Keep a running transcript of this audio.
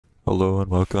Hello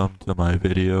and welcome to my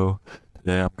video.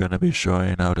 Today I'm going to be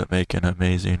showing how to make an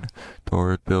amazing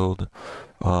torid build.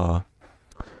 Uh,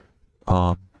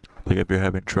 like if you're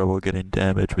having trouble getting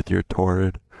damage with your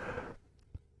torid,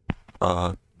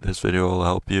 this video will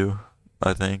help you,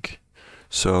 I think.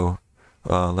 So,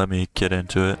 let me get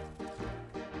into it.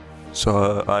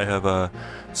 So, I have a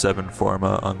 7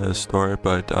 forma on this torid,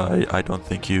 but I don't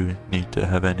think you need to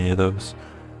have any of those.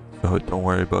 So don't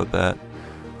worry about that.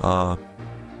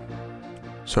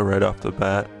 So right off the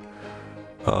bat,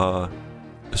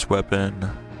 this weapon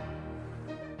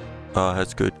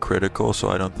has good critical, so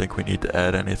I don't think we need to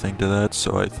add anything to that.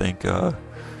 So I think, you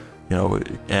know,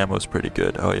 ammo's pretty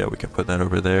good. Oh yeah, we can put that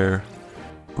over there.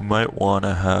 We might want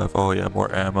to have, oh yeah,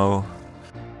 more ammo.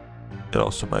 It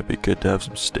also might be good to have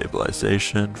some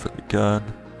stabilization for the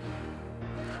gun.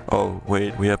 Oh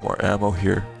wait, we have more ammo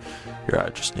here. Here, I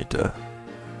just need to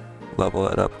level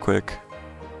that up quick.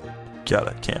 God,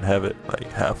 I can't have it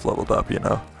like half leveled up, you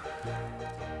know.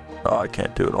 Oh, I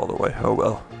can't do it all the way. Oh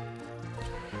well.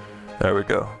 There we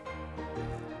go.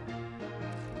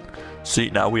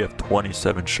 See, now we have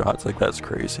 27 shots. Like, that's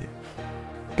crazy.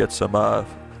 Get some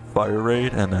fire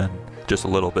rate and then just a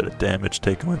little bit of damage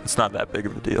taken away. It's not that big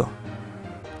of a deal.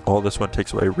 Oh, this one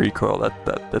takes away recoil.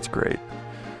 That's great.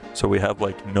 So we have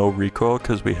like no recoil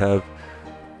because we have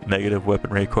negative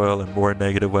weapon recoil and more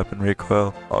negative weapon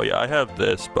recoil. Oh yeah, I have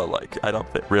this, but like I don't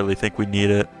really think we need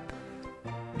it.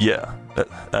 Yeah,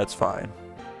 that's fine.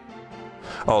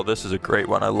 Oh, this is a great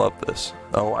one. I love this.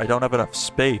 Oh, I don't have enough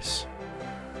space.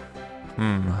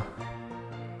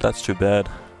 That's too bad.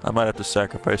 I might have to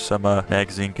sacrifice some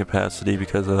magazine capacity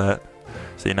because of that.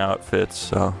 See, now it fits.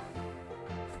 So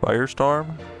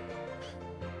Firestorm?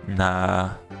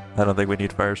 Nah, I don't think we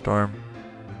need Firestorm.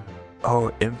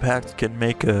 Oh, impact can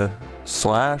make a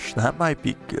slash? That might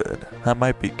be good. That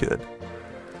might be good.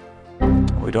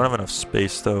 We don't have enough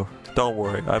space though. Don't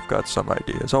worry, I've got some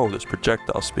ideas. Oh, this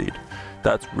projectile speed.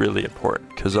 That's really important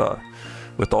because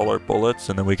with all our bullets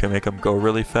and then we can make them go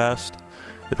really fast.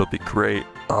 It'll be great.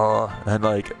 And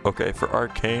like, okay, for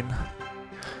arcane,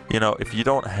 you know, if you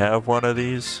don't have one of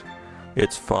these,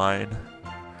 it's fine.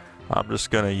 I'm just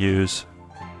gonna use,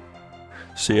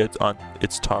 see it on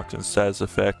its toxin status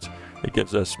effect. It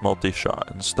gives us multi-shot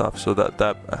and stuff, so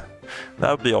that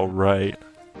would be alright.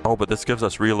 Oh, but this gives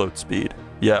us reload speed.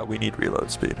 Yeah, we need reload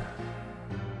speed.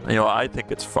 You know, I think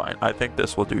it's fine. I think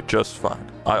this will do just fine.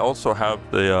 I also have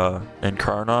the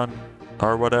Incarnon,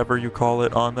 or whatever you call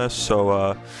it, on this,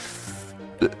 so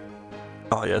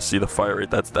oh yeah, see the fire rate,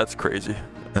 that's crazy.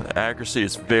 And the accuracy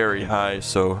is very high,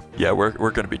 so yeah, we're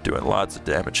gonna be doing lots of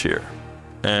damage here.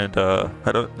 And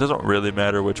it doesn't really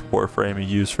matter which Warframe you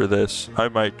use for this. I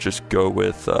might just go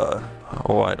with,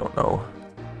 oh, I don't know,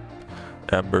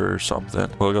 Ember or something.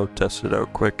 We'll go test it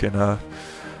out quick in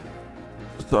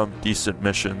some decent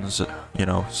missions, you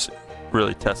know,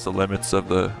 really test the limits of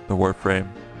the Warframe.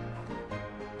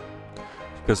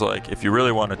 Because, like, if you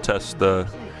really want to test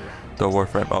the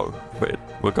Warframe, oh, wait,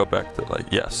 we'll go back to, like,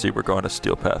 yeah, see, we're going to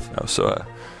Steel Path now, so,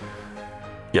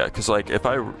 yeah, because like if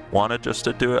I wanted just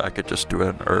to do it, I could just do it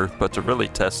on Earth, but to really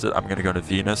test it, I'm going to go to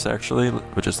Venus actually,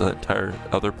 which is the entire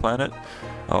other planet.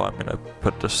 Oh, I'm going to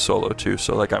put this solo too,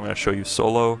 so like I'm going to show you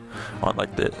solo on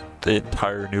like the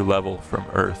entire new level from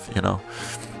Earth, you know,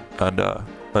 and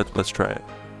let's try it.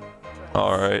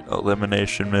 Alright,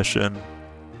 elimination mission.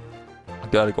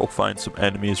 Gotta go find some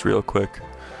enemies real quick.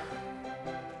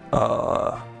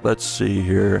 Let's see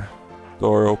here.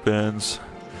 Door opens.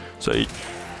 So you,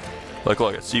 look,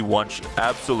 I see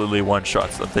absolutely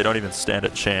one-shots them. They don't even stand a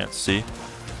chance, see?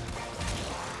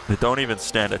 They don't even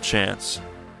stand a chance.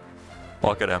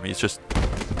 Look at him, he's just,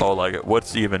 oh, like,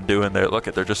 what's he even doing there? Look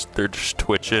at, they're just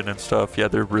twitching and stuff. Yeah,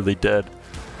 they're really dead.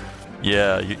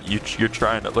 Yeah, you're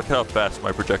trying to, look how fast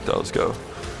my projectiles go.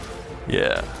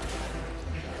 Yeah.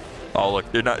 Oh,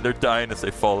 look, they're dying as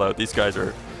they fall out. These guys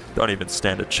don't even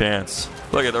stand a chance.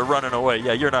 Look at, they're running away.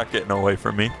 Yeah, you're not getting away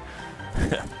from me.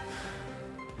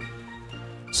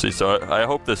 See, so I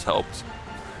hope this helped,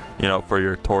 you know, for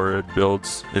your torid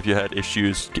builds. If you had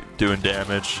issues doing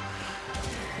damage,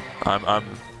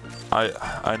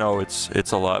 I know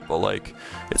it's a lot, but like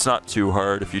it's not too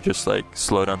hard if you just like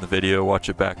slow down the video, watch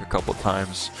it back a couple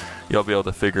times. You'll be able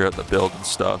to figure out the build and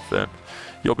stuff, and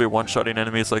you'll be one-shotting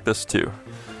enemies like this too.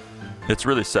 It's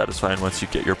really satisfying once you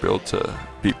get your build to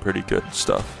be pretty good and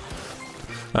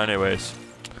stuff. Anyways.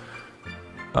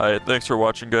 Alright, thanks for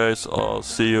watching, guys. I'll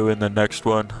see you in the next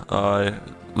one.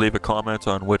 Leave a comment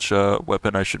on which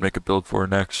weapon I should make a build for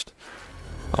next.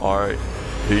 Alright,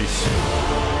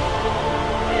 peace.